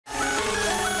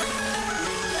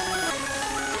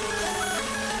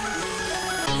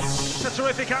a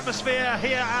terrific atmosphere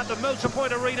here at the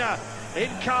Motorpoint Arena in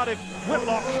Cardiff.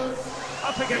 Whitlock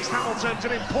up against Hamilton. It's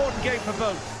an important game for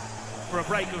both. For a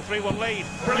break of 3-1 lead.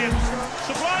 Brilliant.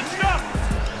 Sublime stuff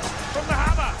from the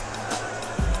hammer.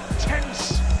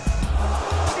 Tense.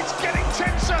 It's getting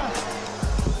tenser.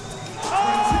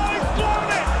 Oh, he's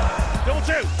blown it. Double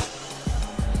two.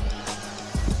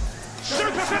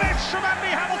 Super finish from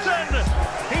Andy Hamilton.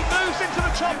 He moves into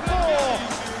the top four.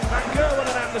 And Gerwen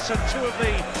and Anderson, two of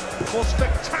the more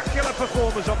spectacular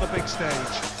performers on the big stage.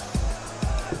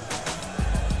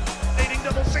 Leading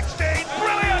double 16.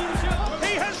 Brilliant.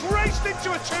 He has raced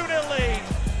into a 2-0 lead.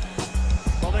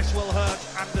 Well, this will hurt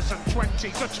Anderson.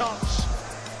 20 to tops.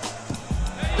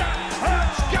 That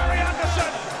hurts Gary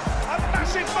Anderson. A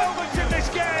massive moment in this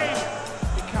game.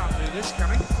 He can't do this, can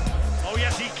he? Oh,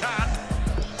 yes, he can.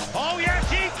 Oh, yes,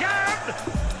 he can.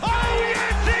 Oh,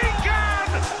 yes, he can.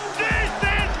 This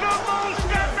is the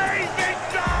most amazing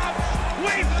dance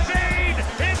we've seen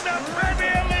in the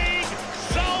Premier League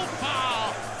so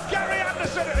far. Gary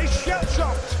Anderson is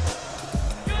shell-shocked.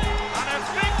 And a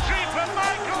victory for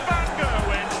Michael van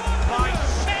Gerwen by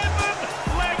 7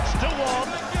 legs to 1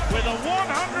 with a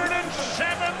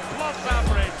 107+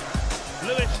 average.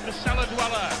 Lewis, the cellar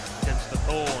dweller, against the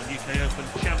Thorn UK Open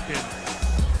champion.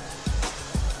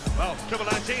 Well, double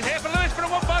 19 here for Lewis for a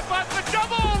 1-5-5 for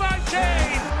double 19.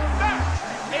 That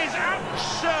is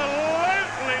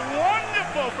absolutely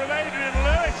wonderful from Adrian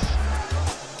Lewis.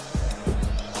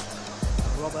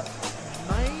 Robert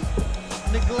may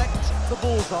neglect the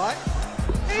bullseye.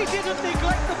 He didn't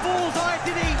neglect the bullseye,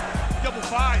 did he? Double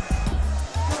 5.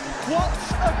 What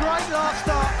a great last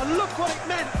start, and look what it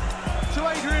meant to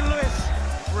Adrian Lewis.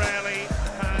 Rarely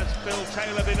has Phil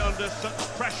Taylor been under such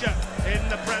pressure in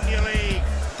the Premier League.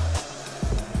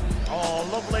 Oh,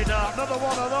 lovely dart, another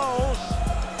one of those.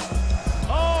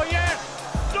 Oh, yes,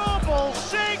 double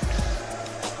 6.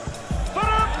 For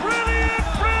a brilliant,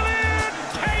 brilliant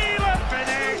Taylor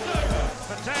finish.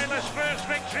 For Taylor's first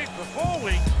victory for 4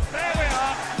 weeks. There we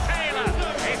are, Taylor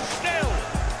is still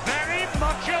very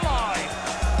much alive.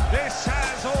 This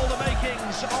has all the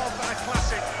makings of a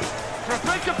classic. For a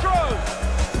break of throw.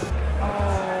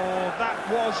 Oh, that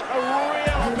was a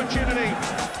real opportunity.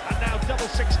 And now double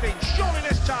 16. Surely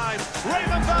this time,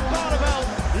 Raymond van Barneveld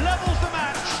levels the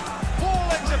match. 4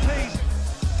 legs apiece.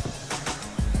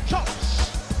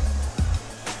 Tops.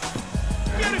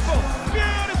 Beautiful.